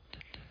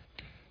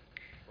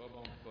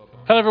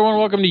Hello, everyone.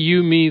 Welcome to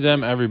You, Me,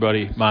 Them,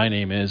 Everybody. My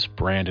name is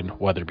Brandon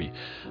Weatherby.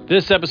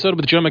 This episode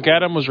with Joe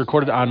McAdam was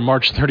recorded on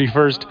March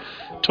 31st,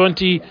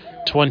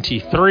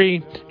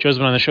 2023. Joe's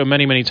been on the show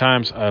many, many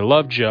times. I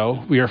love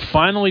Joe. We are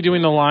finally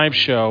doing the live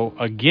show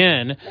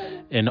again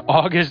in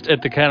August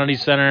at the Kennedy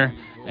Center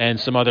and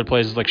some other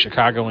places like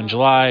Chicago in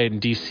July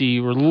and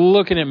D.C. We're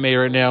looking at May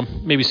right now,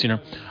 maybe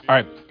sooner. All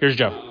right, here's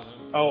Joe.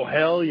 Oh,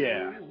 hell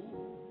yeah.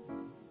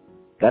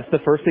 That's the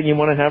first thing you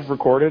want to have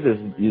recorded is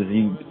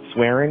you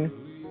swearing?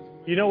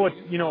 You know what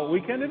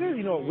weekend it is?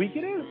 You know what week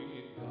it is?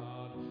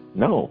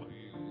 No.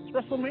 It's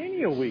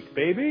WrestleMania week,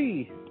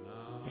 baby.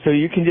 So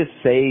you can just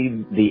say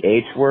the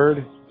H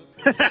word?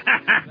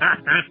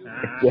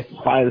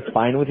 It's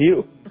fine with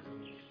you.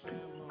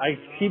 I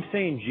keep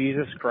saying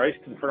Jesus Christ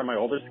in front of my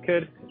oldest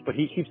kid, but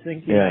he keeps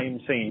thinking I'm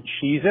saying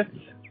Cheez-Its.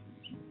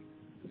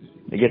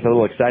 He gets a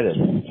little excited.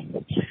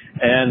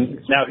 And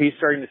now he's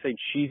starting to say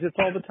Cheez-Its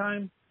all the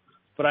time,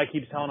 but I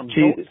keep telling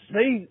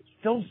him,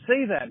 don't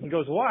say that. He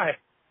goes, why?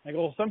 I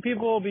go, well, some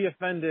people will be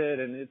offended,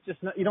 and it's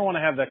just not, you don't want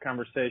to have that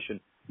conversation.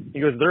 He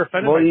goes, they're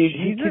offended by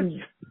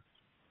Cheez-Its?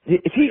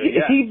 If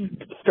he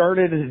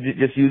started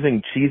just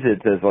using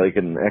Cheez-Its as like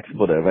an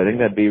expletive, I think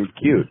that'd be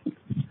cute.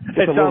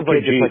 It sounds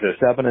like Jesus. Just like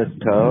stepping his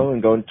toe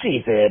and going,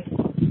 Cheez-Its.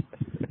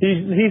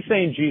 He's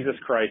saying Jesus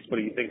Christ, but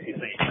he thinks he's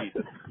saying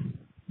Jesus.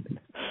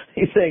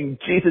 He's saying,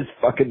 Jesus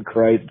fucking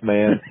Christ,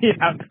 man.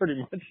 Yeah, pretty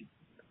much.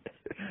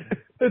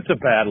 It's a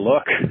bad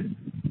look.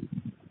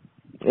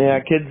 Yeah,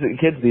 kids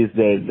these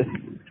days,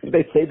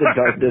 they say the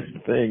darndest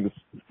things.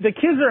 The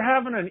kids are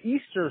having an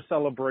Easter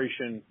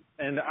celebration,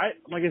 and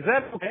is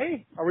that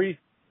okay?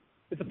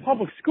 It's a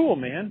public school,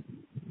 man.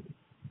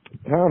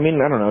 Well, I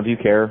mean, I don't know. Do you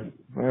care?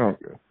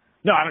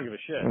 No, I don't give a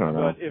shit. I don't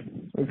know. But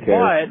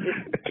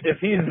if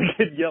he's the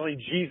kid yelling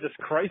Jesus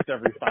Christ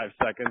every 5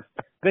 seconds,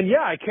 then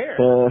yeah, I care.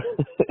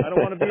 I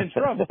don't want to be in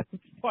trouble.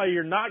 That's why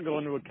you're not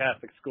going to a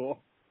Catholic school.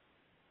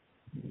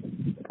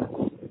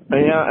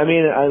 Yeah, I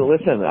mean,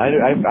 listen.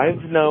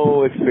 I've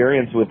no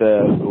experience with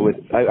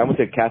I went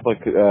to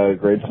Catholic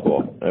grade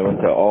school. I went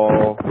to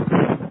all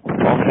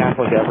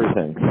Catholic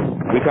everything.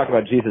 We talk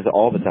about Jesus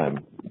all the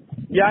time.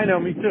 Yeah, I know,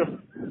 me too.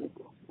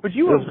 But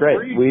it was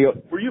great.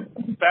 Were you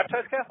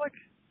baptized Catholic?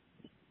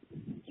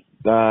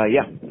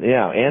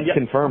 Yeah, and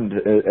confirmed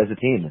as a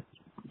teen.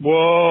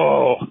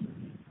 Whoa,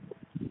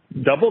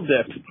 double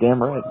dipped.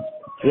 Damn right.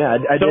 Yeah,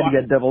 I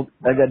got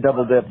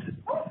double dipped.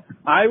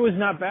 I was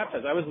not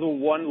baptized. I was the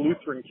one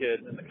Lutheran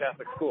kid in the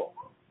Catholic school.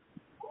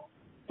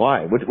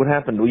 Why? What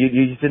happened?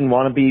 You just didn't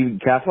want to be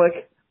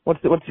Catholic?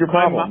 What's your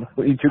problem?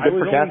 Were you too good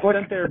for Catholic? I was only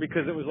sent there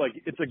because it was like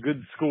it's a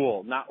good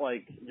school, not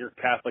like you're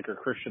Catholic or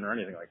Christian or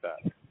anything like that.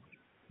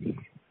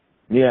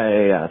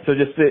 Yeah. So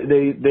just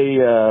they they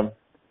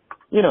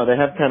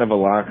have kind of a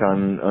lock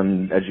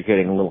on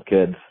educating little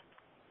kids.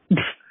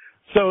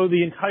 So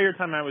the entire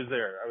time I was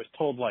there, I was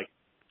told like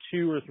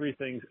 2 or 3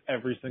 things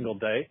every single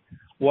day.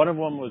 One of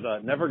them was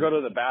never go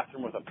to the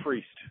bathroom with a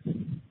priest.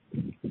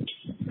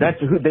 That's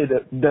who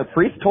the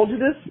priest told you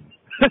this?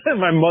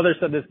 My mother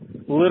said this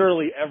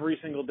literally every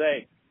single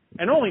day.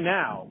 And only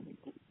now,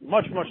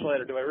 much, much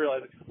later, do I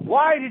realize,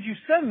 why did you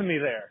send me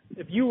there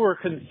if you were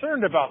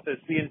concerned about this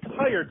the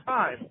entire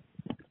time?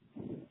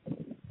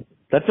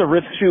 That's a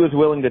risk she was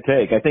willing to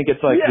take. I think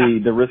it's like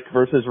the risk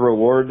versus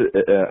reward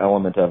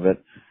element of it.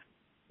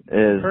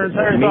 Her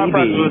entire thought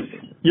process was,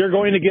 you're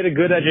going to get a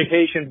good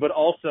education, but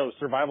also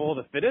survival of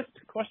the fittest?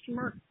 Question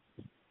mark.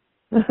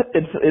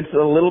 It's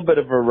a little bit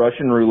of a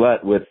Russian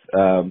roulette with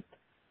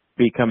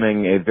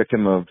becoming a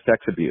victim of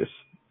sex abuse.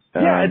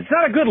 Yeah, it's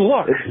not a good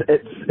look.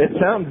 It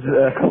sounds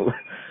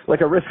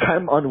like a risk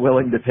I'm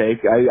unwilling to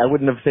take. I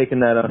wouldn't have taken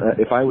that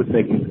if I was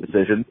making the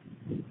decision.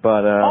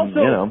 But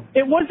also,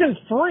 it wasn't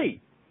free.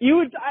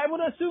 I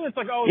would assume it's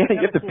like, you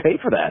have to pay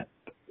for that.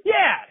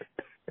 Yeah,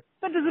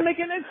 that doesn't make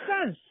any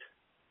sense.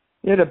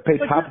 You had to pay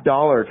top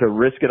dollar to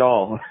risk it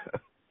all.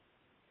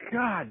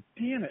 God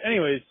damn it.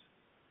 Anyways,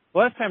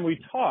 last time we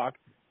talked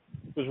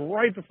was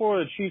right before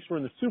the Chiefs were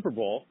in the Super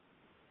Bowl.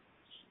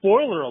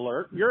 Spoiler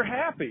alert, you're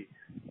happy.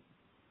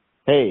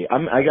 Hey,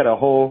 I got a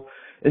whole,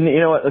 and you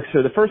know what,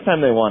 so the first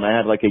time they won, I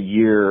had like a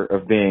year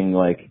of being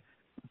like,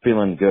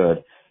 feeling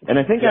good. And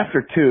I think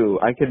after 2,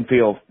 I can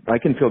feel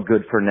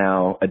good for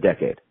now a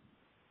decade.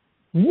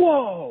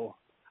 Whoa!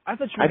 I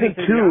thought you were going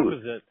to say the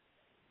opposite.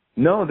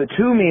 No, the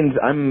 2 means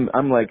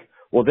I'm like,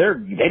 well,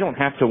 they don't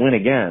have to win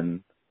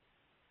again,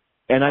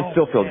 and I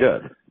still feel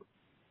good.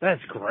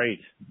 That's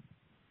great.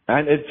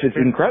 And it's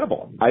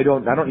incredible. I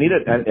don't need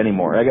it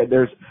anymore.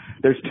 There's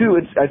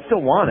 2. I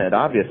still want it.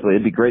 Obviously,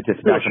 it'd be great to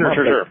stack them up.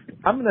 Sure.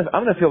 I'm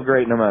gonna feel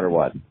great no matter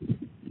what.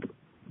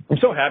 I'm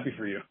so happy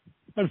for you.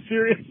 I'm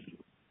serious.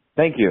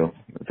 Thank you.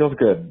 It feels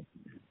good.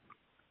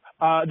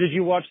 Did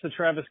you watch the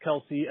Travis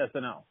Kelce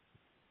SNL?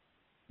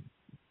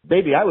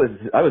 Baby, I was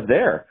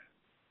there.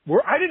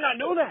 I did not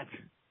know that.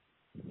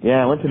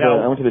 Yeah, I went to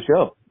the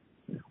show.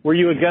 Were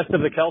you a guest of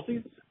the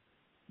Kelces?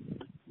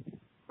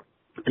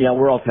 Yeah,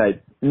 we're all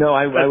tight. No,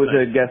 I was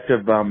a guest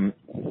of the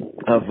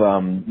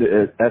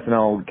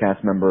SNL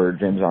cast member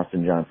James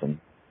Austin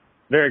Johnson.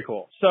 Very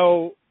cool.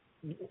 So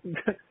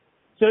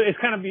So it's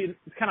kind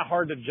of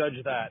hard to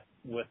judge that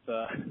with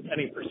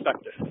any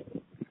perspective.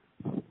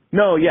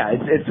 No, yeah,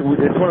 it's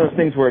one of those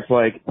things where it's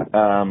like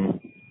I'm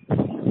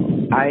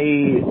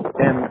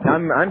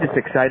just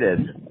excited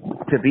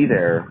to be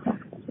there.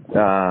 So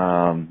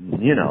I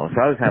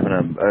was having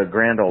a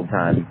grand old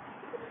time.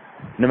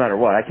 No matter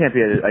what, I can't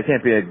be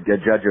a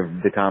judge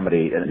of the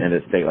comedy in a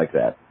state like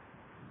that.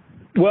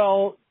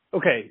 Well,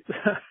 okay.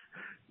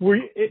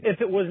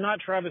 If it was not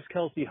Travis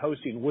Kelce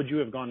hosting, would you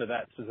have gone to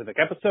that specific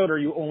episode, or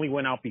you only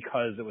went out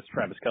because it was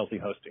Travis Kelce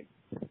hosting?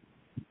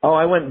 Oh,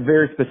 I went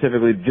very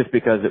specifically just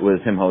because it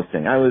was him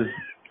hosting. I was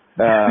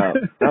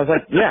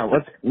like, yeah,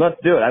 let's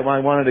do it. I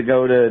wanted to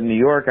go to New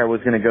York. I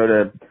was in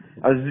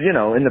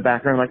the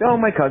background like, oh,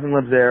 my cousin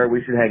lives there.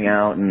 We should hang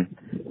out. And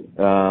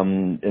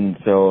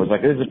so I was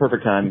like, this is a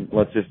perfect time.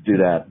 Let's just do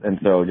that. And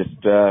so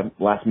just,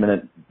 last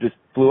minute just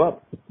flew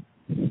up.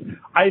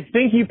 I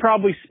think you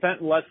probably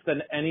spent less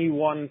than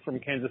anyone from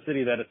Kansas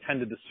City that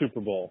attended the Super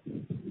Bowl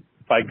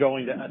by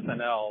going to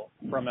SNL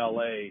from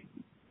LA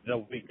the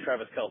week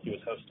Travis Kelce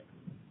was hosting.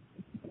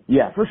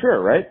 Yeah, for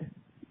sure, right?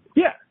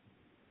 Yeah.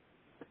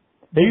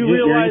 Do you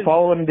realize? Are you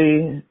following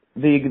the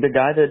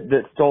guy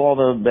that stole all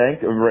the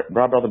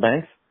robbed all the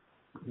banks?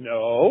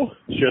 No.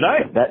 Should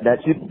I?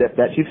 That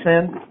Chiefs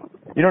fan?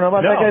 You don't know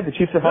about that guy, the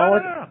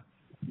Chiefsaholic?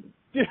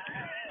 No.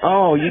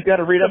 Oh, you got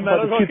to read up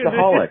about the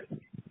Chiefsaholic.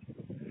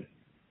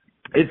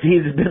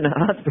 He's been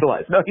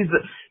hospitalized. No,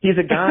 he's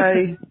a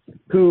guy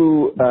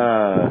who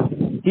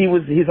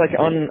he's like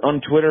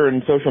on Twitter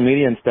and social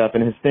media and stuff,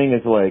 and his thing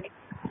is like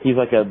he's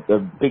like a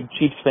big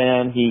Chiefs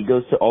fan. He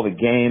goes to all the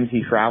games.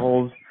 He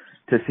travels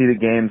to see the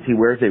games. He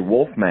wears a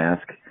wolf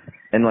mask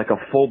and like a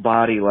full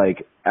body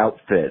like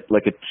outfit,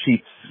 like a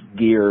Chiefs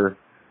gear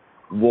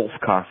wolf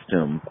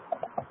costume.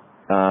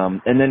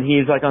 And then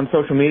he's like on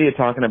social media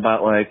talking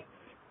about like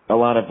a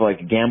lot of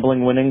like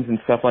gambling winnings and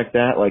stuff like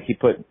that. Like he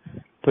put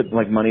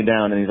like money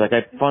down, and he's like,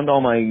 I fund all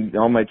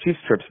my Chiefs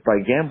trips by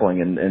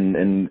gambling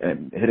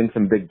and hitting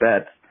some big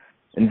bets.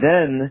 And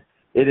then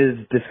it is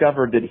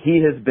discovered that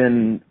he has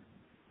been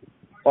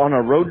on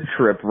a road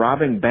trip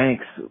robbing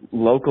banks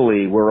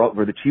locally where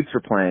the Chiefs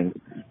are playing.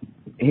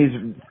 He's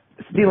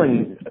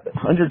stealing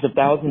hundreds of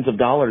thousands of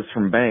dollars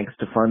from banks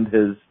to fund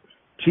his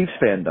Chiefs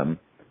fandom.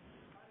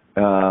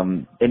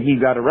 And he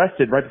got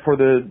arrested right before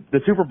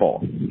the Super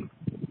Bowl.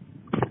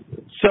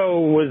 So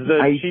was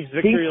the Chiefs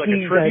victory like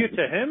a tribute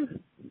to him?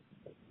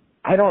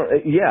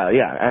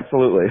 Yeah,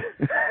 absolutely.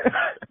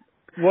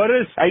 What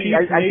is I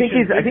think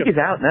he's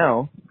out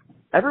now.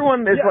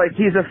 Everyone is like,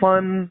 he's a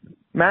fun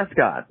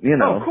mascot, you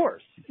know. Oh, of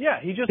course. Yeah,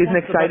 he's an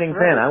exciting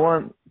fan. I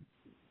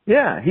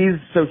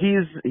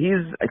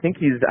think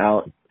he's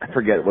out. I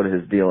forget what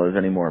his deal is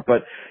anymore,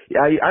 but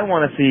I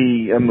want to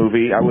see a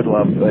movie. I would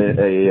love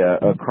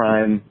a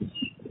crime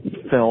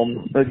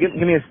film. Give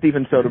me a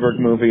Steven Soderbergh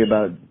movie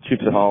about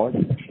Chiefsaholic.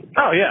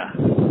 Oh yeah.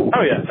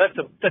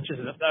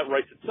 That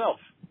writes itself.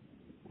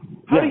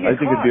 I think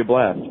it'd be a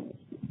blast.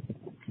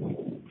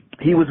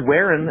 He was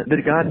wearing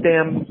the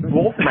goddamn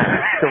wolf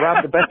mask to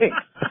rob the bank.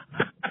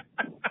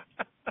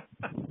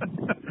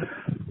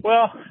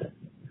 Well,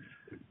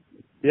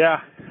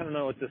 yeah, I don't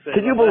know what to say.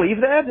 Can you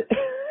believe that?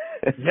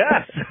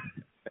 Yes.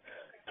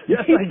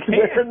 Yes, I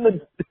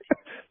can.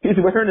 He's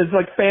wearing his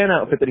like fan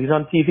outfit that he's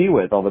on TV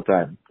with all the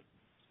time.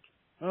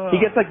 He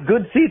gets like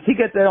good seats. He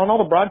gets on all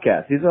the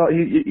broadcasts.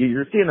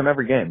 You're seeing him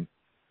every game.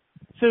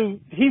 So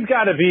he's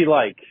got to be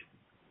like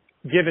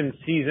given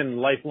season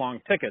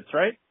lifelong tickets,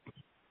 right?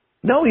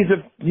 No,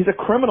 he's a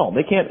criminal.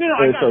 They can't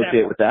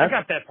associate with that. I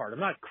got that part. I'm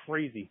not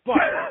crazy, but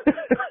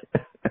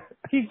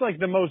he's like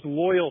the most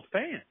loyal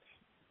fan.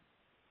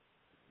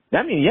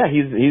 I mean, yeah,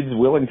 he's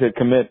willing to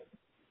commit,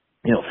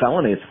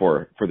 felonies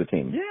for the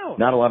team. Yeah,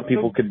 not a lot of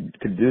people could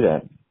do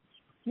that.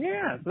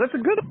 Yeah, that's a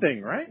good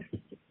thing, right?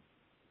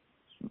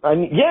 I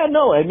mean, yeah,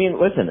 no. I mean,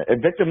 listen, a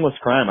victimless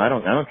crime. I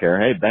don't care.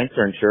 Hey, banks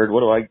are insured.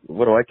 What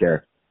do I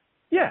care?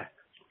 Yeah,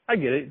 I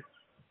get it.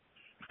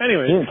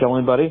 Anyway, he didn't kill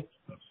anybody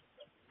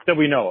that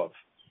we know of.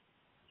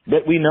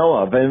 That we know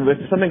of, and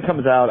if something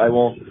comes out,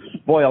 I'll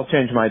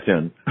change my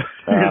tune.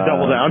 You're gonna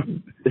double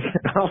down.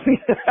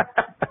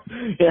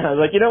 Yeah,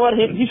 like, you know what?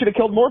 He should have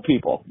killed more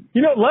people.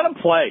 Let him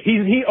play.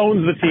 He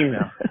owns the team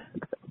now.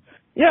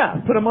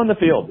 Yeah, put him on the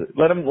field.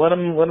 Let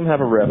him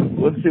have a rip.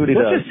 Let's see what he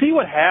does. Let's just see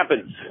what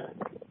happens.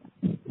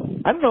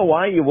 I don't know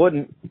why you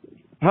wouldn't.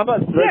 How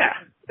about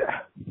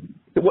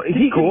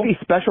he could be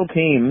special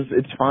teams.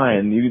 It's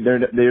fine.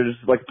 There's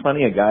like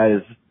plenty of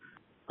guys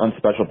on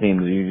special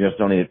teams. You just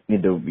don't need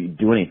to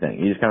do anything.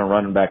 You just kind of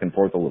run back and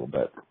forth a little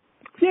bit.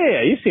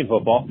 Yeah, you've seen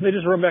football. They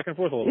just run back and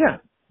forth a little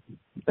bit.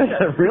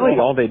 That's really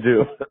all they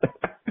do.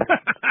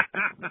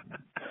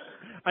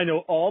 I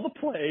know all the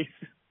plays.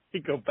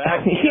 You go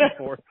back and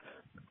forth.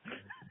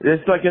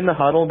 It's like in the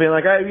huddle, being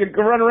like, "All right, you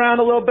can run around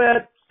a little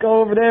bit,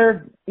 go over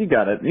there. You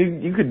got it.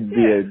 You could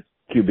be a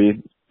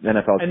QB,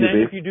 NFL QB. And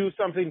then if you do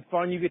something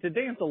fun, you get to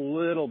dance a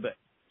little bit.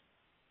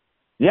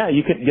 Yeah,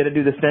 you get to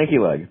do the stanky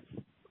leg.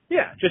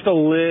 Yeah, just a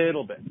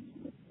little bit.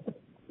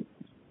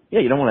 Yeah,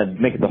 you don't want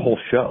to make it the whole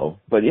show,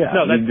 but yeah,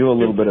 no, you can do a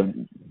little bit of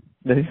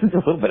There's a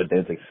little bit of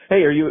dancing. Hey,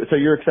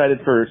 you're excited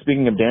for,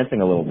 speaking of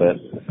dancing a little bit,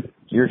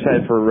 you're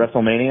excited for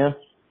WrestleMania?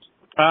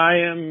 I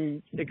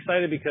am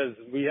excited because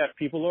we have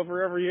people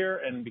over every year,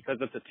 and because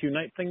it's a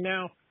 2-night thing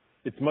now,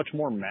 it's much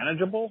more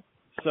manageable.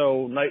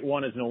 So night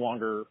one is no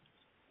longer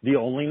the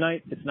only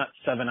night. It's not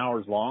 7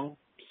 hours long.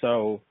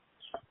 So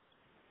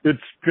it's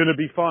going to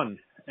be fun.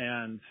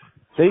 And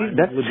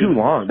that's too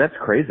long. That's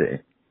crazy.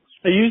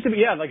 It used to be,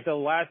 yeah, like the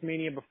last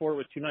Mania before it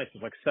was 2 nights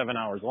was like 7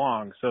 hours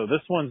long. So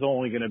this one's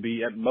only going to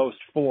be at most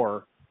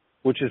 4,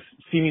 which is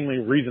seemingly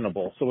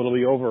reasonable. So it'll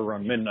be over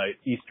around midnight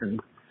Eastern,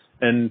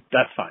 and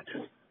that's fine.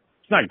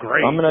 It's not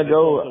great. I'm going to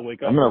go.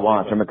 I'm going to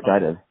watch. I'm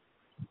excited.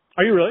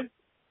 Are you really?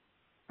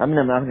 I'm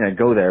not going to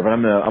go there, but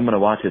I'm going to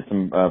watch it.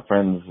 Some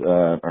friends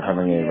are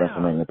having a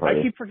WrestleMania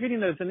party. I keep forgetting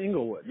that it's in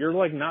Inglewood. You're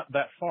like not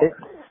that far.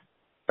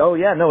 Oh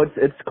yeah, no,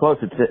 it's close.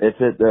 It's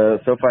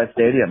at SoFi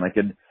Stadium. I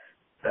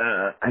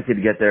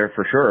could get there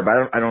for sure,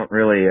 but I don't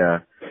really,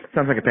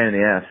 sounds like a pain in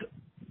the ass.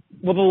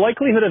 Well, the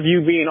likelihood of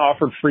you being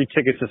offered free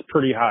tickets is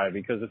pretty high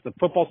because it's a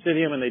football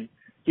stadium and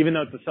even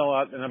though it's a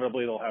sellout,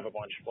 inevitably they'll have a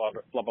bunch, blah,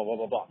 blah, blah, blah,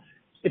 blah, blah.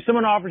 If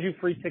someone offers you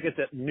free tickets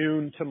at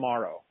noon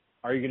tomorrow,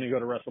 are you going to go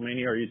to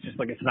WrestleMania or are you just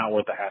like, it's not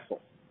worth the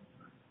hassle?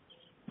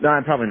 No,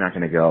 I'm probably not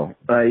going to go.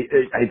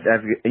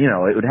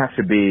 It would have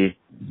to be.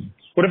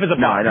 What if it's a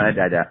box? No,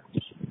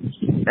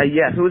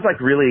 yeah, if it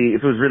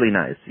was really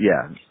nice,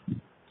 yeah.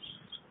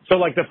 So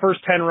like the first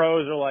 10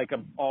 rows are like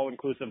a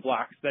all-inclusive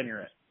blocks, then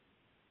you're in.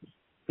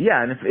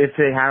 Yeah, and if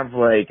they have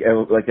like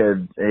a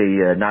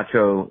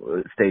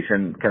nacho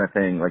station kind of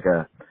thing, like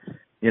a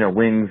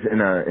wings in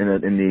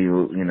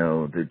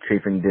the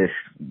chafing dish,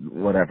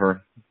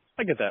 whatever.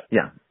 I get that.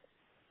 Yeah.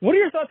 What are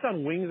your thoughts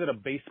on wings at a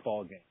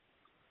baseball game?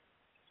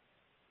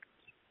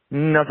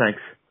 No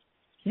thanks.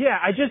 Yeah,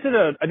 I did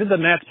the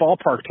Nats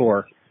ballpark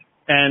tour,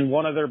 and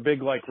one of their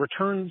big like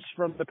returns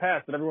from the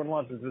past that everyone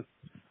loves is this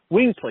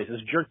wing place,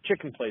 this jerk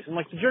chicken place. And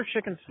like the jerk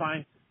chicken's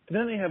fine, but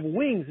then they have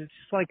wings. It's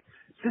just like,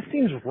 this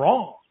seems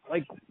wrong.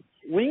 Like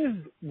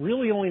wings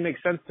really only make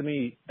sense to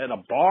me at a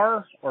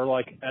bar or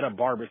like at a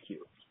barbecue.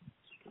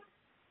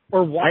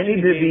 Or watching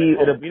a game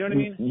at home. You know what I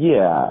mean?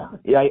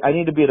 Yeah. I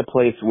need to be at a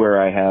place where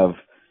I have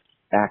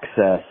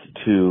access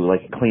to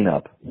like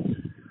cleanup.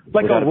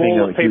 Like a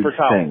roll of paper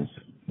towels.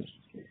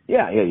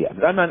 Yeah.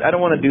 I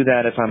don't want to do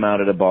that if I'm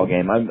out at a ball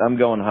game. I'm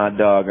going hot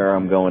dog or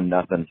I'm going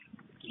nothing.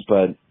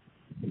 But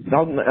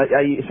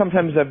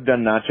sometimes I've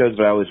done nachos,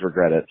 but I always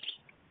regret it.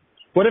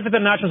 What if the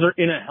nachos are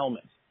in a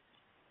helmet?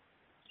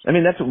 I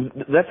mean,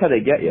 that's how they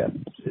get you,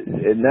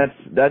 and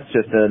that's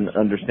just an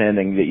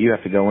understanding that you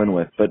have to go in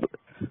with. But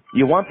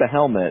you want the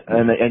helmet,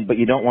 but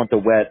you don't want the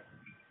wet,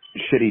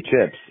 shitty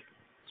chips.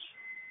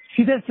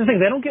 See, that's the thing.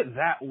 They don't get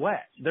that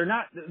wet. They're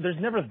not. There's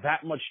never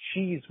that much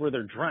cheese where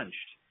they're drenched.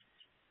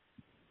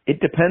 It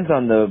depends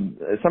on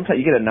sometimes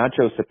you get a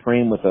nacho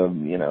supreme with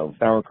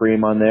sour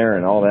cream on there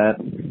and all that.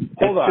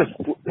 Hold on.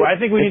 I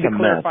think we need to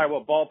clarify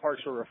what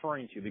ballparks we're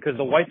referring to because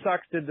the White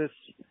Sox did this.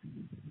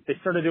 They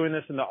started doing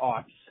this in the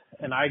aughts,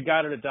 and I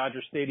got it at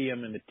Dodger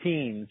Stadium in the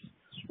teens.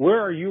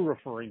 Where are you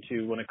referring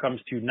to when it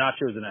comes to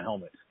nachos in a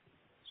helmet?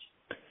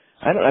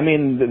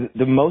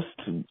 The most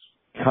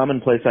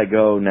common place I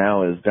go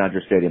now is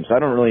Dodger Stadium, so I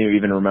don't really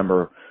even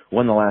remember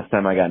when the last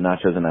time I got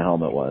nachos in a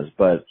helmet was,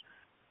 but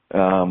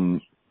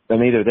I'm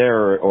either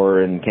there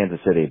or in Kansas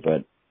City,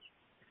 but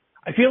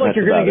I feel like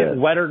you're going to get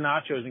wetter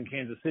nachos in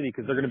Kansas City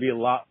because they're going to be a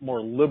lot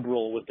more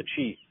liberal with the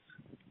cheese.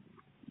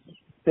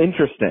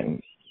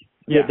 Interesting.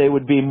 Yeah, they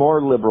would be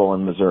more liberal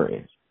in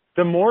Missouri.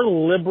 The more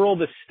liberal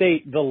the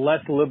state, the less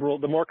liberal,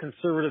 the more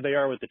conservative they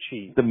are with the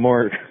cheese. The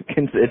more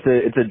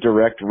it's a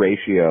direct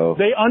ratio.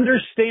 They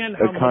understand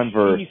how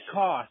much cheese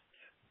costs,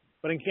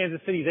 but in Kansas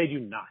City they do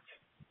not.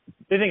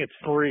 They think it's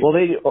free.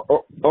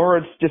 Well, or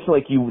it's just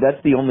like you.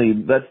 That's the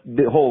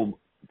whole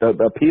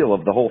appeal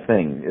of the whole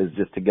thing is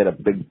just to get a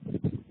big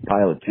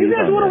pile of cheese. You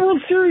guys won a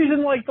World Series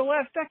in like the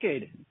last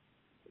decade.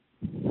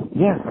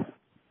 Yeah.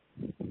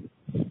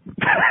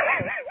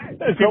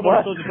 People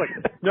are still just like,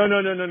 no,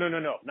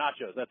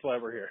 nachos. That's why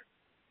we're here.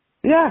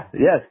 Yeah,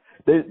 yes.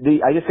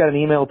 I just got an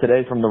email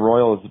today from the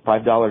Royals,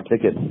 $5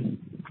 tickets.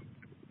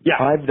 Yeah.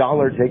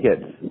 $5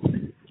 tickets.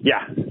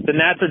 Yeah. The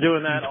Nats are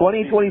doing that.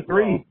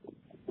 2023.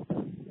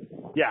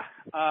 Yeah.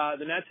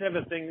 The Nats have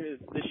a thing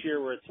this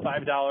year where it's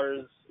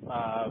 $5,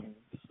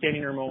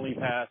 standing room only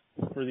pass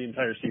for the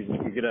entire season.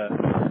 You could get a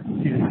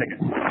season ticket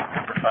for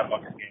 $5 a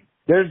game.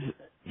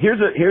 Here's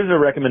a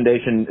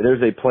recommendation.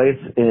 There's a place,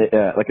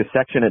 like a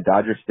section at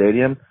Dodger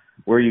Stadium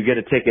where you get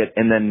a ticket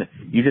and then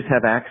you just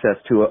have access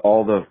to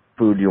all the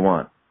food you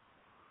want.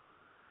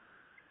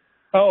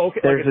 Oh, okay.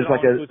 There's just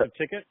like a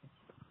ticket?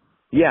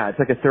 Yeah, it's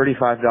like a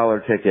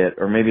 $35 ticket,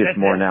 or maybe it's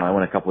more now. I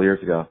went a couple of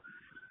years ago.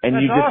 And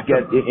That's you just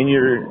awesome. get in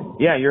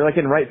you're like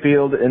in right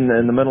field in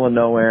the middle of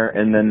nowhere,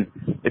 and then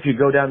if you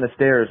go down the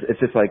stairs, it's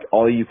just like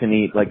all you can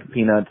eat, like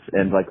peanuts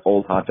and like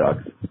old hot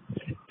dogs.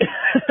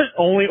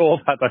 Only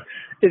old hot dogs.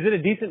 Is it a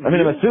decent view?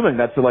 I'm assuming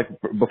that's like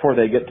before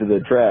they get to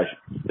the trash.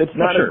 It's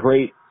not a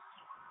great,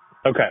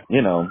 okay.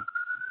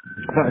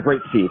 It's not a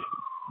great seat.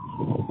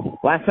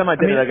 Last time I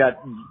did it, I got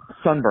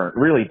sunburnt,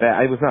 really bad.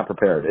 I was not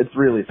prepared. It's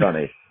really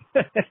sunny.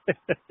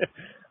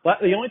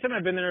 The only time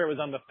I've been there, it was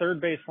on the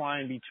third base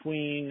line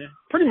between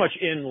pretty much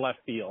in left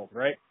field,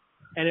 right?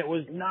 And it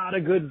was not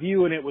a good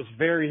view, and it was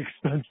very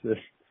expensive.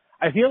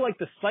 I feel like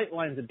the sight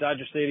lines at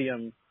Dodger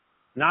Stadium,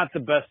 not the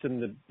best in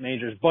the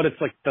majors, but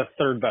it's like the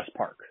third best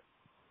park.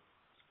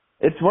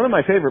 It's one of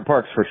my favorite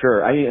parks for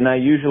sure.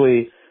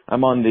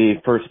 I'm on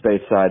the first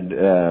base side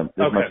as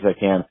much as I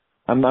can.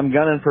 I'm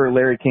gunning for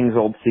Larry King's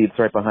old seats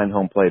right behind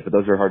home plate, but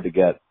those are hard to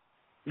get.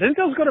 Didn't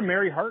those go to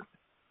Mary Hart?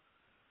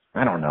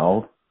 I don't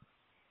know.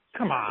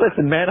 Come on.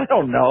 Listen, man, I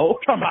don't know.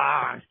 Come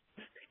on.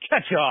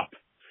 Catch up.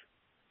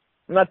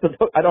 I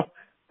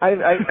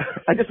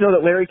just know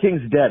that Larry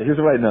King's dead. Here's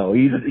what I know.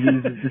 He's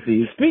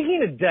deceased.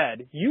 Speaking of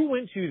dead, you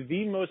went to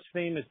the most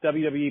famous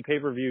WWE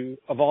pay-per-view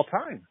of all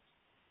time.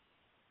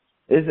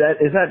 Is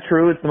that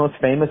true? It's the most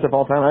famous of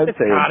all time? I would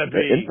say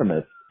it's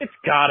infamous. It's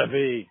gotta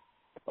be.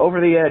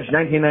 Over the Edge,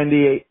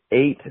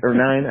 1998 or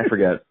 9, I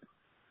forget.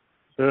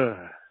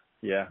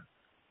 Yeah.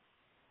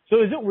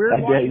 So is it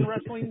weird watching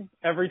wrestling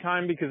every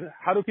time? Because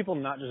how do people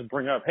not just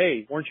bring up,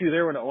 hey, weren't you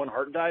there when Owen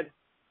Hart died?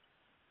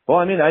 Well,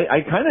 I mean,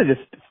 I kind of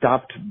just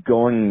stopped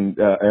going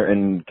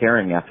and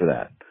caring after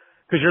that.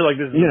 Because you're like,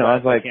 this is I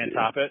was like, I can't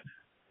top it.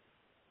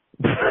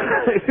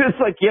 It's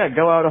like, yeah,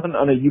 go out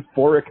on a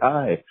euphoric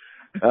high.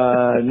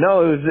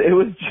 No, it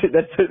was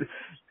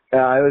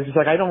I was just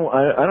like, I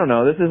don't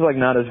know. This is like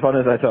not as fun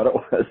as I thought it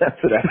was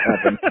after that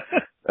happened.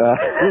 I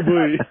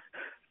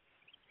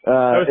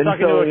was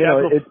talking to a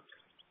Capital.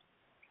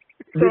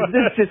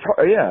 It's just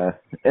yeah.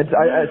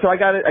 So I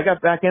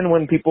got back in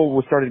when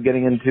people started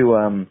getting into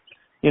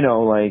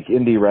like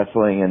indie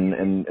wrestling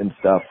and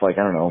stuff. Like,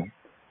 I don't know.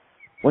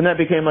 When that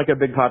became like a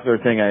big popular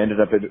thing, I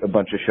ended up at a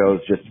bunch of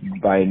shows just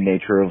by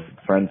nature of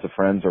friends of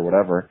friends or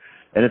whatever.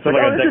 And it's like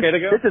a decade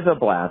ago? This is a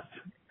blast.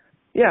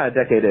 Yeah, a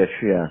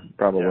decade-ish, yeah,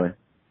 probably. Yeah.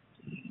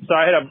 So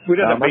we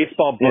did a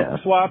baseball book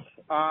swap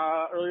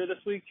earlier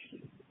this week,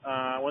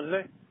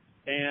 Wednesday.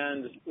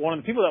 And one of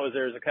the people that was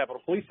there is a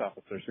Capitol Police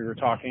officer. So we were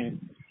talking,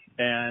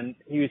 and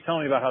he was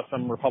telling me about how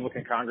some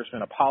Republican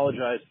congressman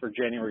apologized for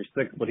January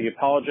 6th, but he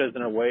apologized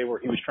in a way where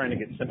he was trying to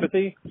get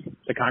sympathy,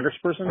 the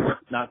congressperson,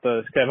 not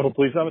the Capitol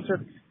Police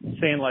officer,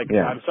 saying like,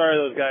 I'm sorry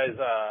those guys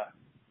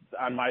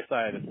on my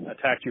side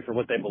attacked you for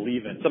what they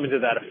believe in, something to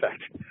that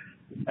effect.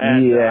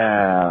 And,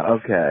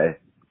 okay.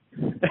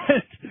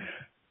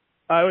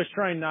 I was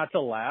trying not to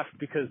laugh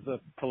because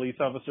the police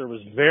officer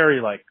was very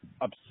like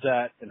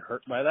upset and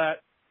hurt by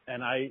that.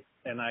 And I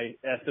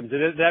asked him,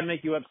 did that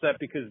make you upset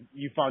because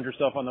you found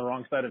yourself on the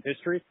wrong side of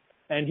history?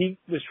 And he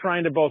was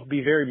trying to both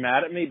be very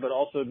mad at me, but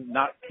also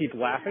not keep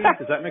laughing.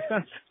 Does that make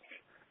sense?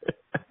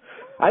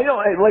 I know,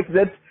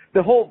 that's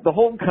the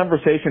whole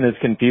conversation is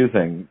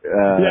confusing.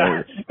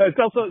 Yeah, it's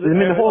also.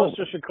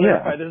 Just to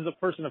clarify, this is a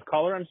person of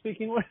color I'm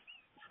speaking with.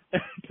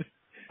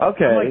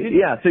 Okay. Like,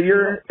 so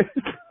you're.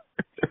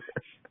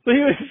 So he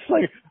was just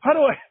like,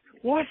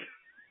 what?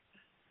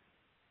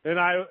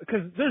 And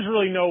because there's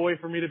really no way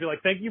for me to be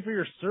like, thank you for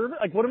your service.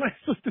 Like, what am I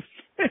supposed to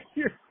say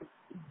here?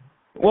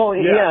 Well,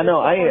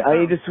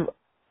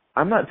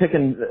 I'm not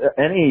picking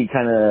any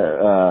kind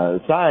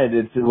of side.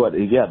 It's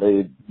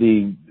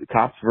the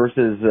cops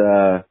versus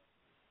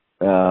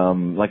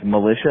like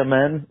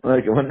militiamen.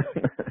 Like when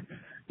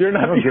you're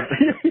not,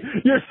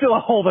 you're still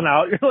holding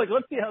out. You're like,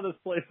 let's see how this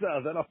plays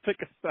out. Then I'll pick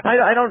a side.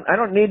 I don't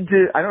need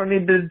to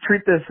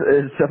treat this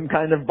as some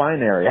kind of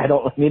binary. I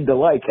don't need to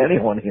like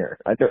anyone here.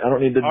 I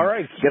don't need to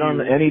get on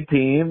any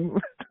team.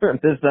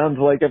 This sounds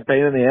like a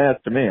pain in the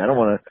ass to me. I don't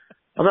want to.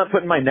 I'm not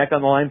putting my neck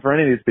on the line for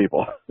any of these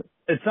people.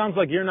 It sounds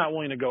like you're not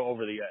willing to go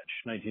over the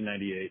edge,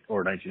 1998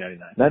 or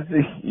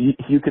 1999.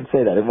 You could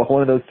say that. It was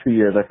one of those 2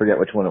 years. I forget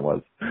which one it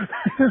was.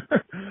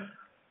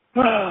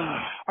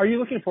 Are you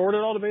looking forward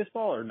at all to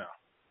baseball or no?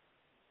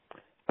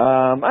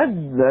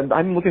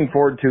 I'm looking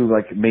forward to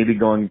like maybe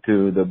going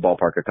to the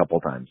ballpark a couple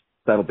of times.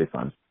 That'll be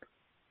fun.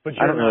 But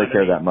I don't really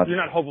care that much. You're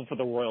not hopeful for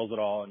the Royals at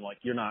all, and like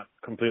you're not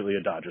completely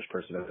a Dodgers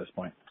person at this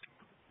point.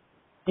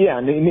 Yeah,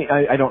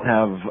 I don't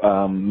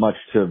have much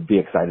to be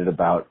excited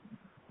about.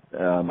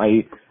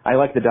 I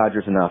like the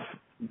Dodgers enough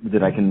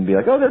that I can be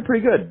like, oh, they're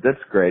pretty good.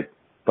 That's great,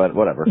 but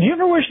whatever. Do you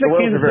ever wish that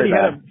Kansas City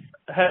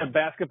had a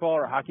basketball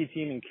or a hockey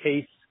team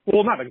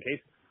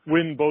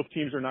when both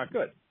teams are not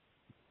good?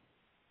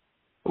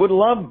 Would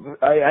love.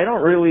 I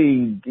don't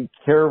really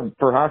care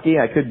for hockey.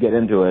 I could get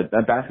into it.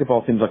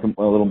 Basketball seems like a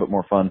little bit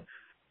more fun.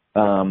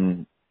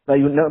 Either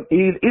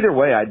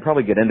way, I'd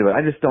probably get into it.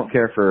 I just don't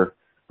care for.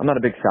 I'm not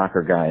a big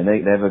soccer guy, and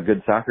they have a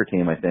good soccer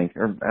team, I think.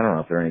 Or I don't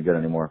know if they're any good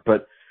anymore,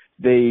 but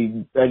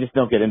I just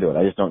don't get into it.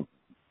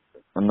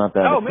 I'm not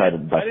that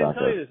excited by soccer. I didn't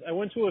tell you this. I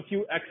went to a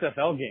few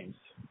XFL games.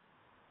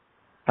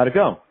 How'd it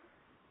go?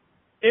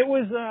 It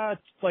was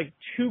like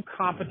too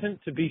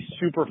competent to be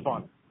super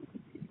fun.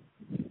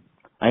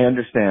 I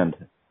understand.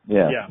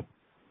 Yeah. Yeah.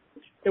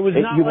 It was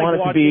not you like want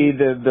it to be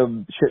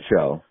the shit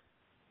show.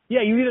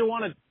 Yeah, you either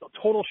want a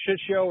total shit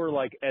show or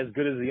like as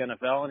good as the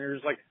NFL, and you're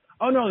just like,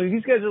 oh no,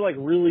 these guys are like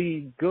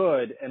really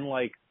good, and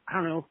like I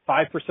don't know,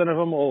 5% of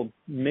them will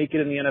make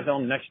it in the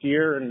NFL next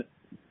year, and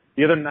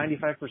The other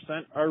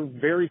 95% are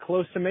very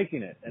close to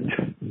making it,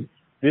 and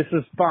this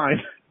is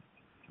fine.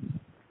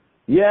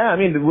 Yeah, I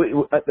mean,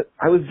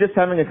 I was just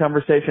having a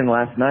conversation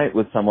last night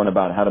with someone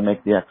about how to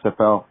make the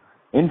XFL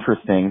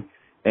interesting,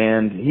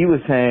 and he was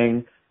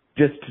saying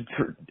just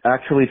to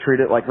actually treat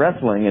it like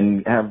wrestling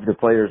and have the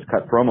players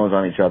cut promos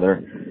on each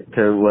other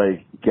to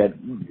like get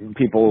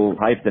people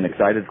hyped and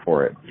excited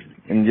for it,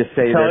 and just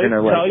say they're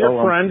gonna like, tell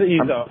your friend he's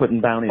I'm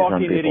putting bounties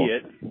on people.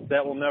 Idiot.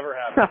 That will never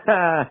happen.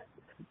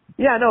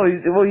 Yeah, no,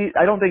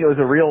 I don't think it was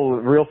a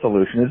real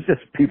solution. It's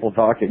just people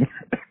talking.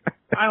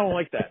 I don't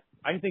like that.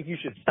 I think you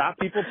should stop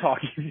people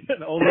talking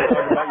and only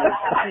talk about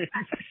your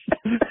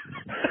experience.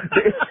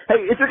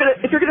 Hey, if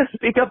you're gonna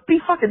speak up, be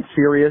fucking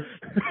serious.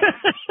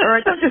 All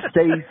right, don't just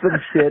say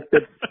some shit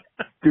that's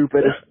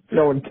stupid if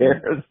no one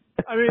cares.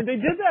 I mean, they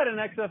did that in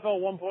XFL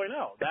 1.0.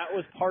 That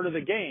was part of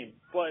the game,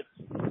 but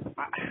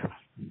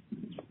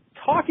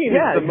talking is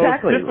the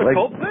most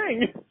difficult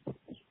thing.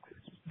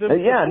 Then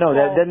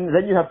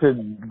you have to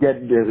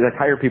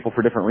hire people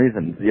for different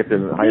reasons. You have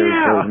to hire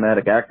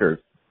charismatic actors.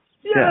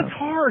 Yeah, it's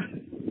hard.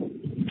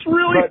 It's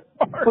really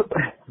hard.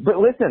 But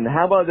listen,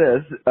 how about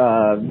this?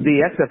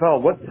 The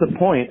XFL, what's the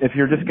point if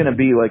you're just going to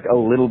be like a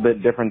little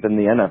bit different than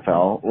the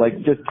NFL?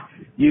 Like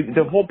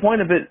the whole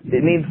point of it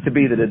needs to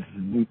be that it's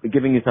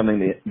giving you something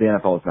the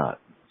NFL is not.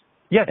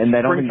 Yes, and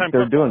I don't think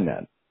they're doing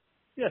that.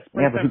 Yes,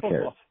 but who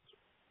cares?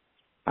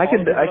 I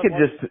could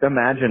just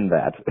imagine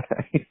that.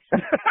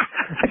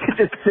 I could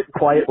just sit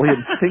quietly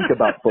and think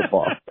about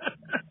football.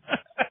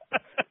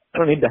 I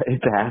don't need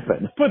it to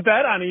happen. Put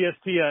that on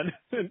ESPN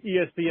and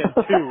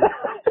ESPN2.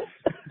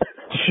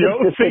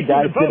 Joe just a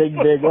guy sitting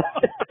big.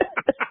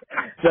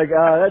 It's like,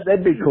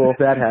 that'd be cool if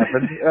that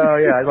happened. Oh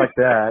yeah, I'd like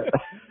that.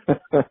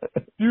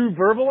 Do you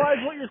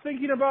verbalize what you're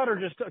thinking about, or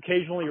just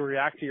occasionally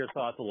react to your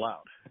thoughts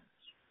aloud?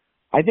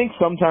 I think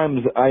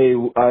sometimes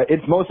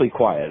it's mostly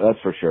quiet. That's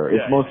for sure.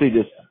 It's mostly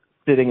just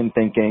sitting and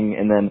thinking,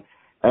 and then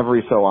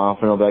every so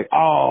often I'll be like,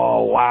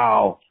 oh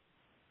wow,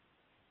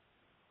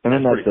 and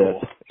then that's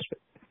cool. it.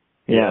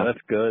 Yeah,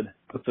 that's good.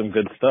 That's some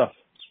good stuff.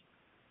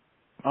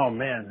 Oh,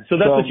 man. So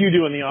that's what you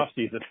do in the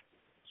off-season?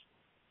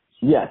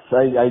 Yes.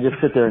 I just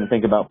sit there and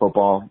think about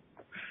football.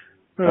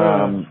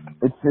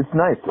 It's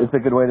nice. It's a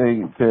good way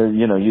to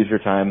use your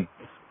time.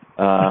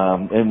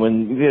 And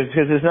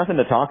because there's nothing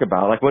to talk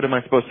about. Like, what am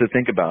I supposed to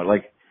think about?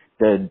 Like,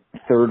 the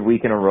third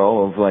week in a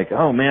row of like,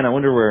 oh, man, I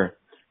wonder where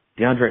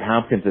DeAndre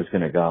Hopkins is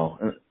going to go.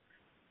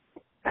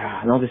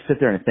 And I'll just sit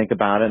there and think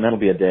about it, and that'll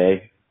be a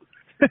day.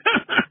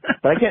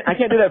 But I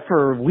can't do that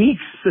for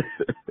weeks.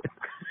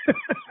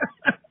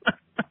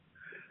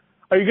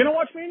 Are you gonna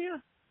watch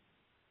Mania?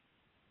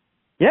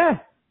 Yeah,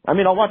 I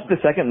mean, I'll watch the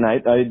second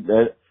night.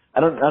 I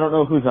don't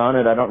know who's on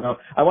it. I don't know.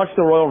 I watched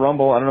the Royal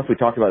Rumble. I don't know if we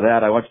talked about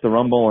that. I watched the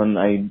Rumble, and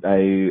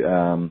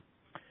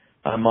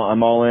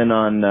I'm all in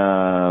on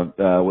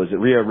was it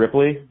Rhea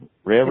Ripley?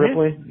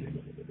 Ripley?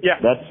 Yeah.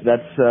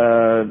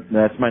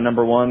 That's my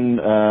number one,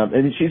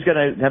 and she's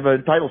gonna have a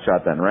title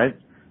shot then, right?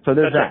 So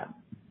there's that. Right.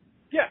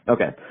 Yeah.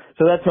 Okay.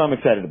 So that's what I'm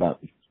excited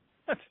about.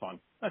 That's fun.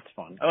 I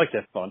like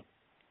to have fun.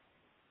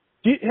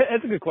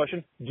 That's a good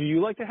question. Do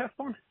you like to have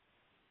fun?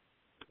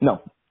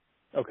 No.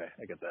 Okay,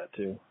 I get that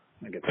too.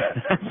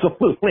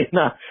 Absolutely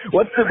not.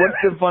 What's the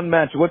fun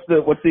match? What's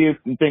the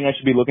thing I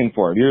should be looking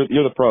for? You're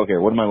the pro here.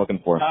 What am I looking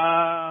for?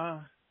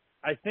 I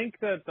think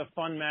that the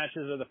fun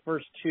matches are the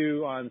first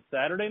two on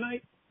Saturday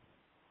night,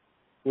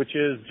 which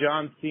is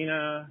John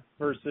Cena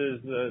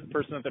versus the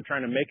person that they're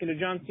trying to make into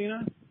John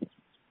Cena.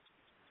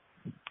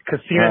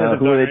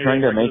 Who are they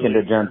trying to make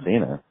into John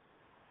Cena?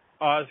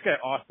 This guy,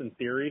 Austin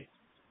Theory.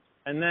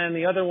 And then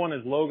the other one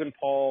is Logan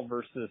Paul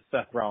versus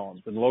Seth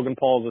Rollins. And Logan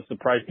Paul is a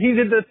surprise. He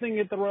did the thing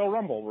at the Royal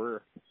Rumble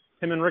where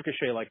him and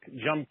Ricochet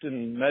jumped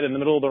and met in the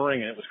middle of the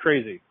ring, and it was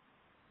crazy.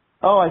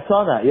 Oh, I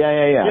saw that. Yeah.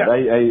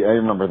 I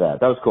remember that.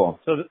 That was cool.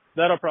 So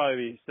that'll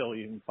probably be still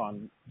even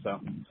fun.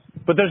 So,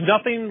 but there's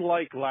nothing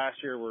like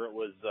last year where it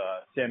was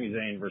Sami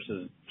Zayn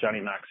versus Johnny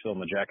Knoxville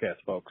and the Jackass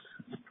folks.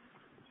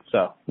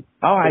 So.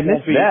 Oh, I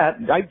missed that.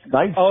 I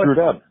screwed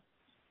up.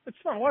 It's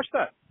fun. Watch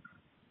that.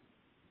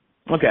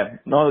 Okay.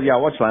 Oh, yeah,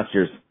 watch last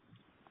year's.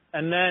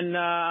 And then,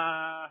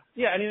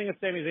 anything with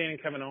Sami Zayn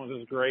and Kevin Owens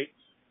is great.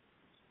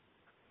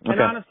 Okay.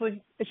 And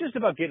honestly, it's just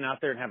about getting out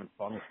there and having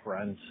fun with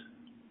friends.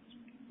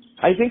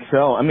 I think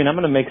so. I mean, I'm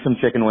going to make some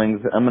chicken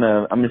wings.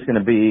 I'm just going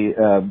to be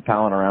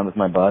palling around with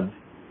my buds.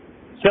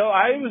 So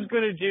I was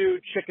going to do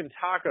chicken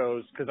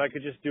tacos because I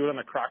could just do it on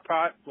the crock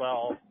pot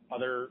while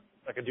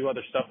I could do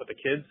other stuff with the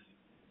kids.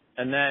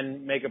 And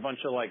then make a bunch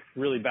of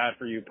really bad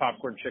for you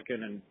popcorn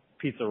chicken and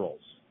pizza rolls.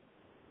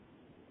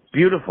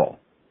 Beautiful.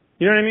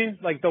 You know what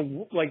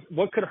I mean?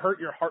 What could hurt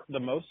your heart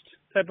the most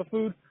type of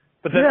food.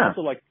 But then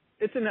also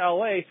it's in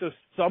LA, so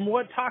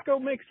somewhat taco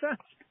makes sense.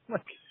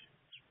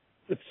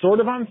 It's sort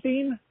of on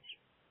theme.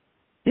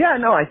 Yeah,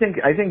 no, I think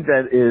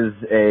that is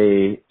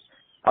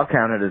I'll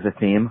count it as a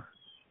theme.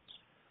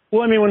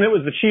 Well, I mean, when it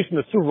was the Chiefs in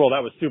the Super Bowl,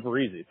 that was super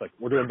easy. It's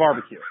we're doing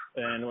barbecue.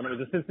 And when it was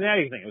the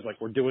Cincinnati thing, it was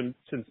we're doing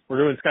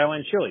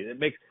Skyline chili.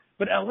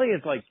 But LA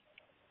is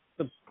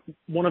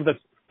one of the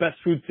best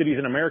food cities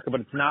in America,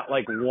 but it's not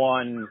like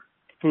one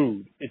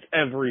food. It's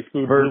every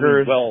food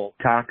Burgers, really well.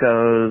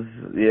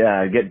 tacos,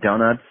 yeah, get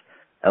donuts.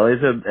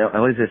 LA's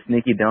a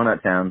sneaky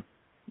donut town.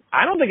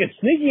 I don't think it's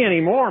sneaky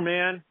anymore,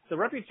 man. The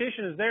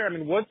reputation is there. I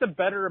mean, what's a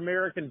better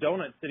American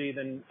donut city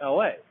than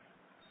LA?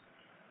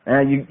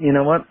 You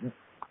know what?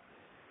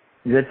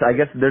 I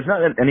guess there's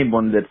not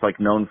anyone that's like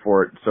known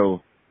for it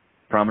so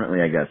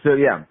prominently, I guess. So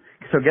yeah.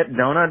 So get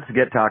donuts,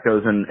 get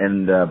tacos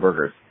and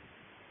burgers.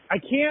 I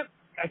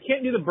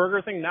can't do the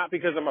burger thing, not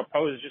because I'm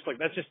opposed. It's just like,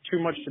 that's just too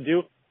much to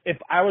do. If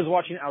I was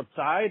watching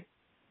outside,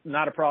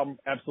 not a problem.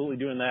 Absolutely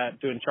doing that,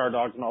 doing char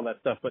dogs and all that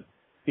stuff. But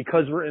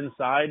because we're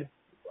inside,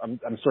 I'm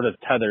sort of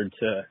tethered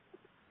to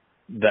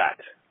that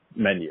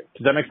menu.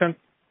 Does that make sense?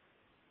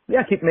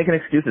 Yeah, keep making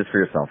excuses for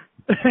yourself.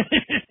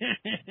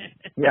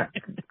 Yeah.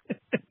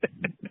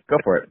 Go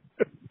for it.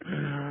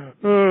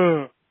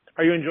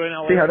 Are you enjoying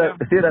LA?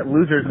 See that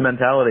loser's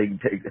mentality,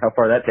 how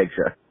far that takes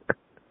you.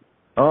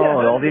 Oh,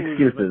 yeah, all the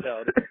excuses.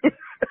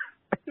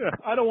 Yeah,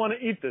 I don't want to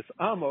eat this.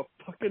 I'm a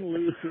fucking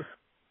loser.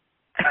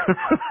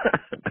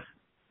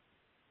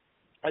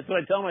 That's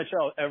what I tell my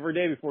child every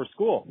day before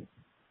school.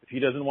 If he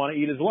doesn't want to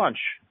eat his lunch,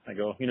 I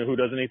go, you know who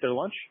doesn't eat their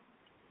lunch?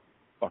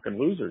 Fucking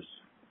losers.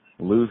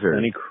 Losers.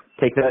 And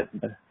take that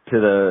to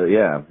the,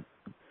 yeah.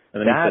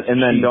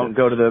 And then don't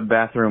go to the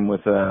bathroom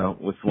with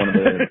one of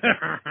the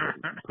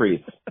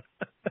priests.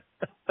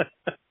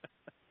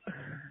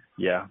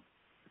 Yeah.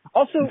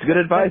 Also, it's good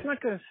advice.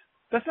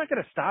 That's not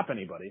gonna stop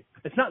anybody.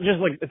 It's not just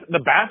like the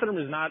bathroom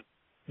is not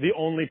the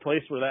only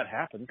place where that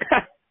happens.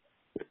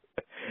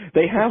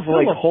 They have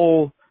like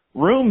whole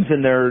rooms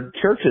in their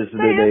churches that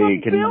are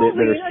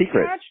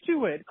secret attached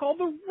to it called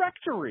the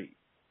rectory.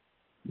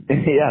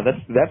 Yeah,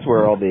 that's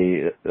where all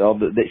the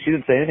she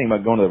didn't say anything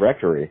about going to the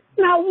rectory.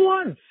 Not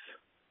once.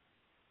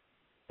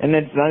 And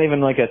it's not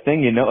even like a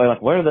thing,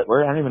 like where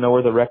I don't even know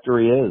where the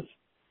rectory is.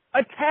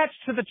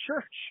 Attached to the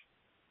church.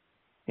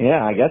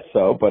 Yeah, I guess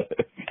so, but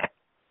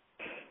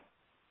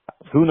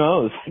who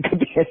knows? It could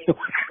be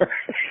anywhere.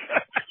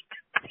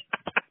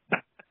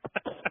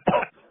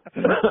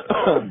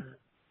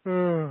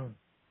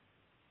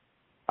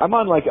 I'm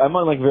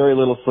on very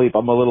little sleep.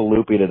 I'm a little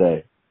loopy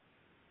today.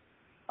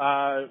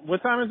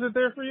 What time is it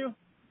there for you?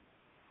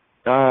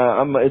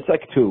 It's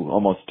like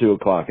almost 2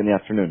 o'clock in the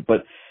afternoon.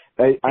 But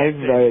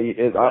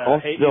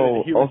I'll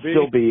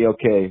still be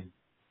okay.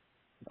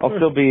 I'll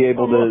still be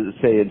able to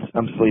say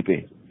I'm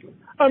sleepy.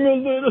 I'm a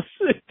little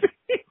sleepy.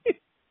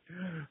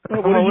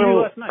 What did you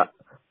do last night?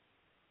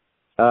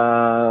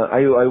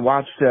 I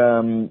watched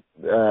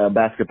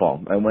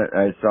basketball. I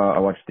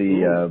watched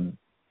the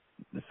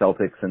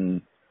Celtics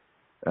and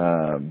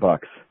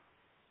Bucks.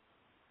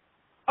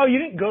 Oh, you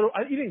didn't go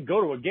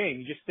to a game.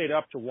 You just stayed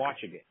up to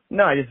watch a game.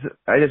 No, I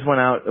just went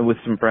out with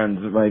some friends.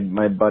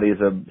 My buddy is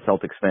a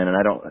Celtics fan, and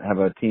I don't have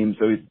a team,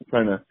 so he's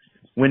trying to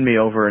win me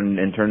over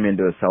and turn me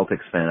into a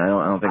Celtics fan. I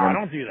don't think. I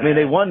don't do that. I mean,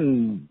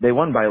 they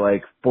won by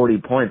like 40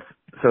 points,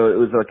 so it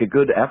was like a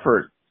good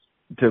effort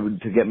to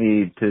get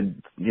me to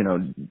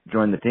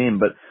join the team.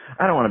 But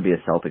I don't want to be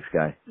a Celtics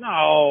guy.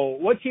 No,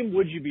 what team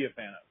would you be a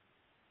fan of?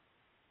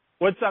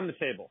 What's on the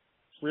table,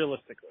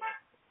 realistically?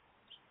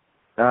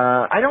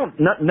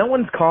 No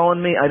one's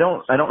calling me. I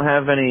don't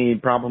have any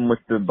problem with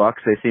the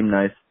Bucks. They seem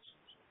nice.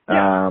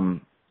 Yeah.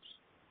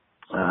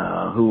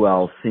 Who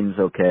else seems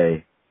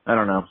okay? I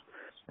don't know.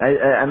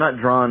 I'm not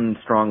drawn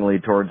strongly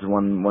towards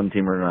one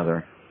team or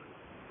another.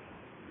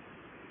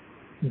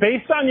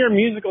 Based on your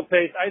musical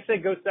taste, I say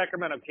go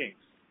Sacramento Kings.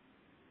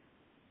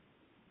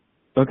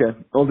 Okay,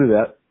 I'll do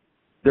that.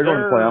 They're going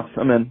to playoffs.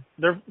 I'm in.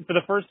 They're for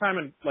the first time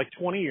in like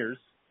 20 years,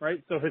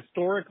 right? So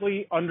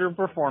historically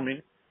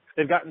underperforming.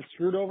 They've gotten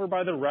screwed over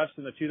by the refs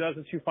in the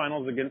 2002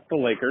 finals against the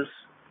Lakers.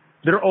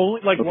 They're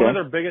only one of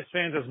their biggest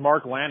fans is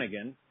Mark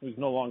Lanigan, who's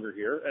no longer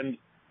here. And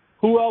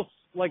who else?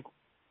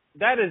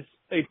 That is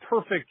a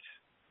perfect.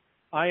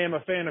 I am a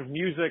fan of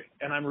music,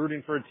 and I'm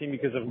rooting for a team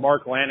because of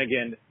Mark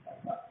Lanigan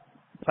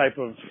type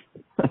of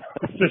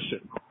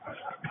position.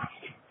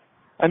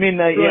 I mean,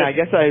 yeah, I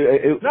guess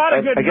it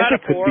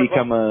could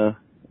become a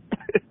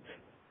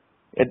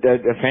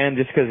fan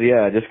just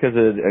because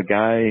a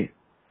guy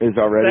is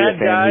already a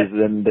fan who's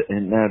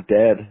then now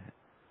dead.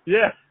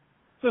 Yeah.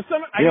 So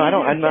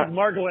I'm not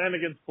Mark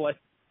Lanigan's play.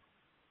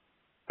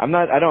 I'm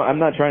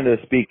not trying to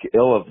speak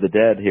ill of the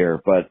dead here,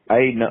 but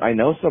I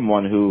know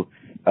someone who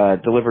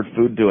delivered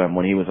food to him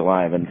when he was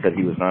alive and said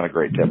he was not a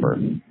great tipper.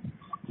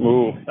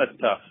 Ooh, that's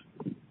tough.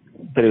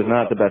 Said he was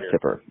not the best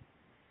tipper.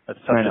 That's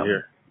tough to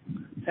hear.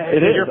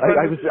 It is.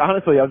 I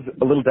was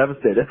a little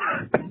devastated.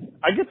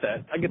 I get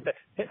that.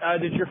 Hey,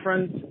 did your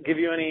friends give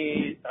you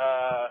any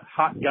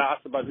hot goss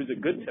about who's a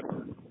good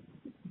tipper?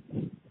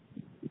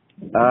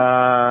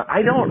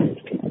 I don't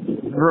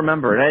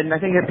remember. I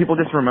think that people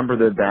just remember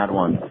the bad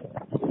ones.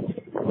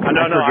 I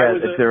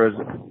forget if there was.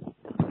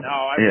 No,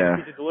 I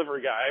was a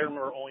delivery guy. I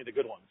remember only the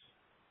good ones.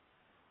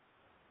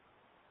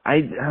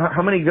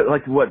 How many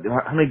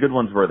good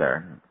ones were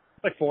there?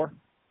 Like 4.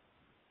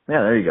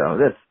 Yeah, there you go.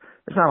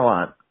 That's not a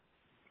lot.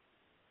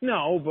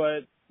 No,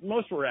 but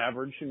most were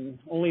average, and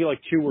only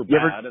like 2 were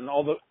bad, and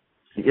all the.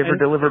 You ever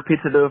deliver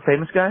pizza to a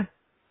famous guy?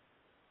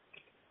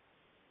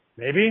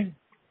 Maybe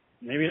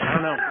I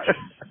don't know.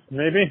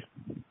 Maybe.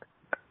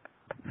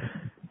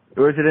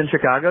 Was it in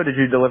Chicago? Did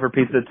you deliver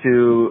pizza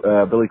to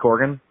Billy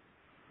Corgan?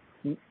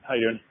 How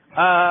you doing?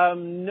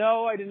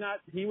 No, I did not.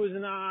 He was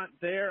not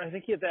there. I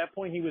think at that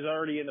point he was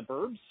already in the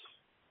burbs.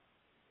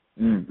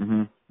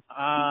 Mm-hmm.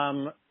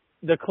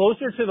 The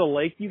closer to the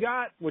lake you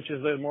got, which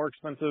is the more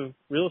expensive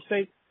real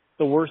estate,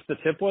 the worse the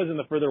tip was, and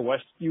the further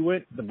west you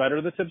went, the better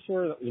the tips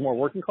were. It was more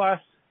working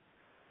class.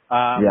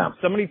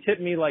 Somebody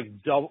tipped me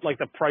like double, like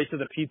the price of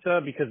the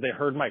pizza because they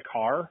heard my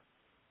car.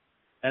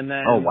 And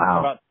then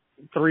about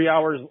 3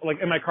 hours,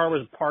 and my car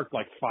was parked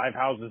like 5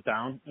 houses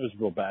down. It was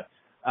real bad.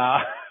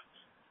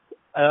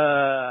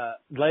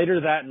 Later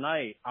that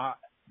night,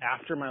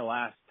 after my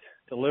last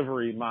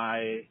delivery,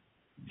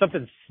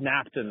 something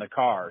snapped in the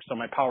car, so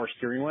my power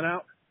steering went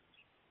out.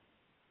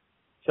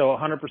 So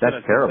 100%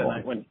 That's terrible. I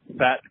went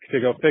back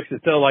to go fix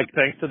it. So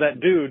thanks to that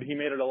dude, he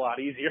made it a lot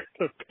easier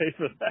to pay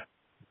for that.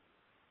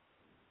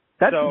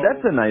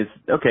 That's a nice,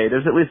 okay,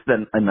 there's at least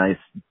a nice,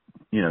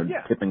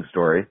 tipping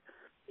story.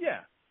 Yeah.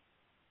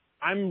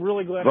 I'm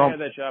really glad I had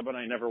that job and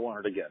I never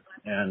want it again.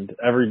 And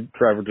every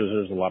driver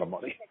deserves a lot of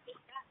money.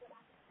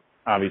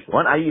 Obviously.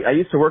 I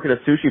used to work at a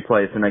sushi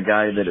place, and a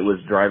guy that was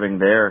driving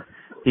there,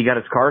 he got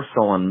his car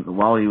stolen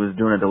while he was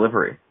doing a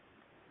delivery.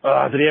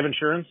 Did he have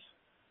insurance?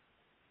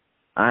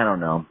 I don't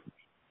know.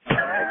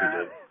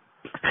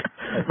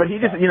 But he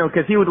just,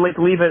 because he would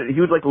leave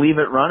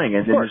it running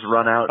and then just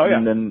run out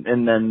and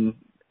then.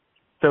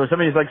 So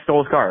somebody's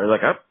stole his car. They're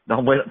like,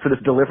 I'll wait for this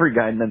delivery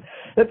guy. And then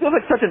that feels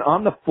like such an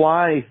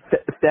on-the-fly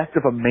theft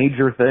of a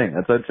major thing.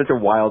 That's such a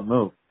wild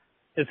move.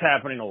 It's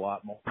happening a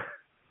lot more.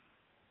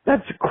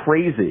 That's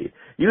crazy.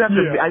 You have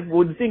to, I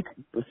would think,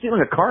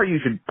 stealing a car, you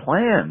should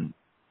plan.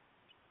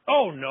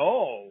 Oh,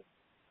 no.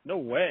 No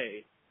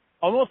way.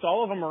 Almost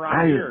all of them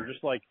around here are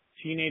just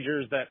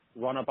teenagers that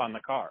run up on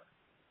the car.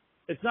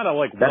 It's not a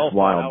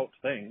well-thought-out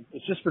thing.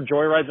 It's just for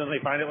joyrides, and they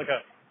find it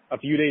a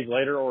few days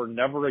later or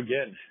never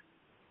again.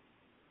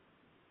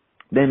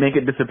 They make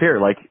it disappear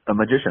like a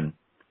magician.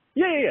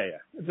 Yeah.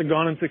 It's a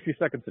gone in 60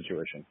 seconds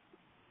situation.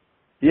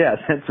 Yeah,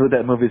 that's what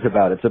that movie's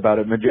about. It's about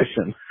a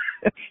magician.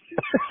 It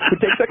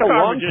takes a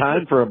long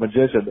time for a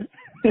magician.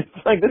 It's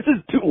this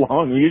is too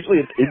long. Usually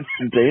it's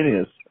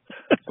instantaneous.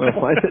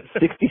 Why is it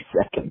 60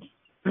 seconds?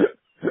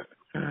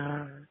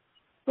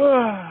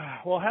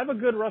 Well, have a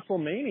good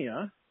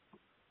WrestleMania.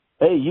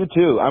 Hey, you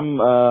too.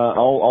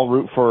 I'll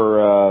root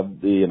for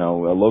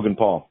Logan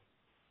Paul.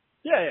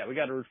 Yeah. We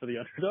got to root for the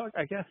underdog,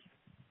 I guess.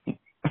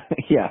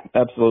 Yeah,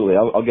 absolutely.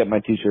 I'll get my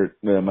T-shirt,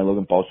 my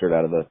Logan Paul shirt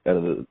out of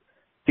the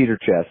theater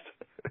chest.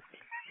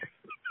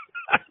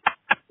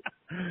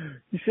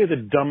 You say the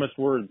dumbest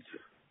words.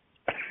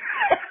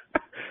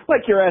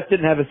 Like your ass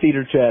didn't have a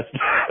cedar chest.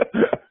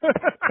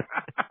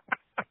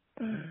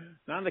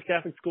 Not in the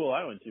Catholic school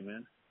I went to,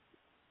 man.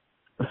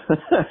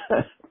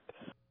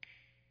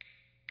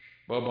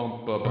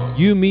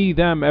 You, Me,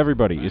 Them,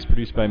 Everybody is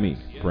produced by me,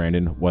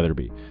 Brandon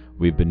Weatherby.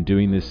 We've been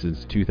doing this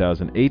since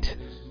 2008.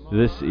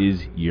 This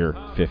is year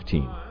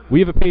 15. We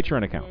have a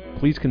Patreon account.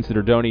 Please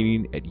consider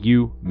donating at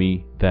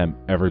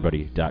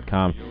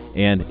youmethemeverybody.com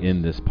and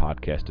in this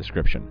podcast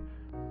description.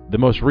 The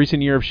most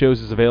recent year of shows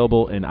is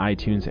available in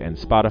iTunes and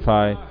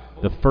Spotify.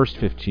 The first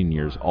 15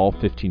 years, all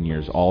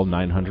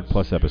 900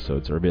 plus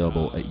episodes are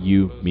available at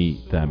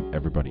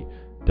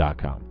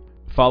youmethemeverybody.com.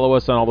 Follow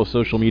us on all the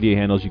social media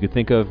handles you could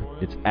think of.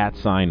 It's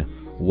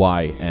 @YMTE.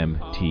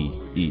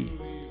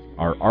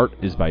 Our art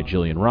is by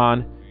Jillian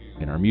Ron,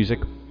 and our music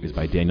is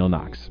by Daniel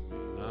Knox.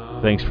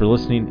 Thanks for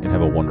listening, and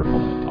have a wonderful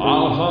night.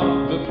 I'll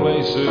hunt the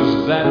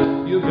places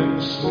that you've been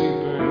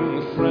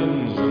sleeping,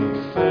 friends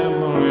and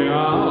family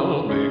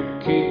I'll be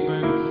keeping.